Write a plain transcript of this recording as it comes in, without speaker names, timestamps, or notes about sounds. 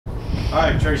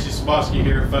Hi, Tracy Sabotsky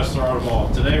here at Fessler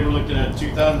Automall. Today we're looking at a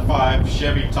 2005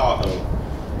 Chevy Tahoe.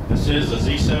 This is a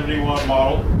Z71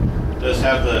 model. It does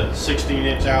have the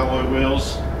 16-inch alloy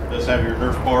wheels. It does have your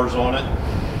Nerf bars on it.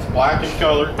 It's black in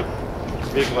color. This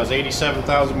vehicle has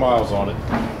 87,000 miles on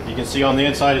it. You can see on the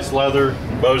inside it's leather,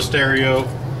 Bose stereo.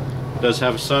 It does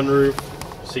have a sunroof,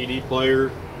 CD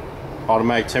player,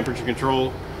 automatic temperature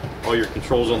control, all your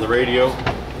controls on the radio.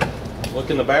 Look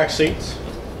in the back seats.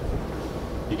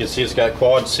 You can see it's got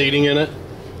quad seating in it.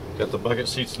 Got the bucket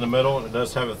seats in the middle, and it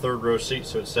does have a third row seat,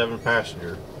 so it's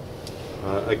 7-passenger.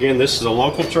 Again, this is a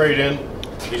local trade-in.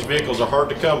 These vehicles are hard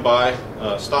to come by.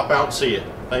 Stop out and see it.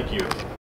 Thank you.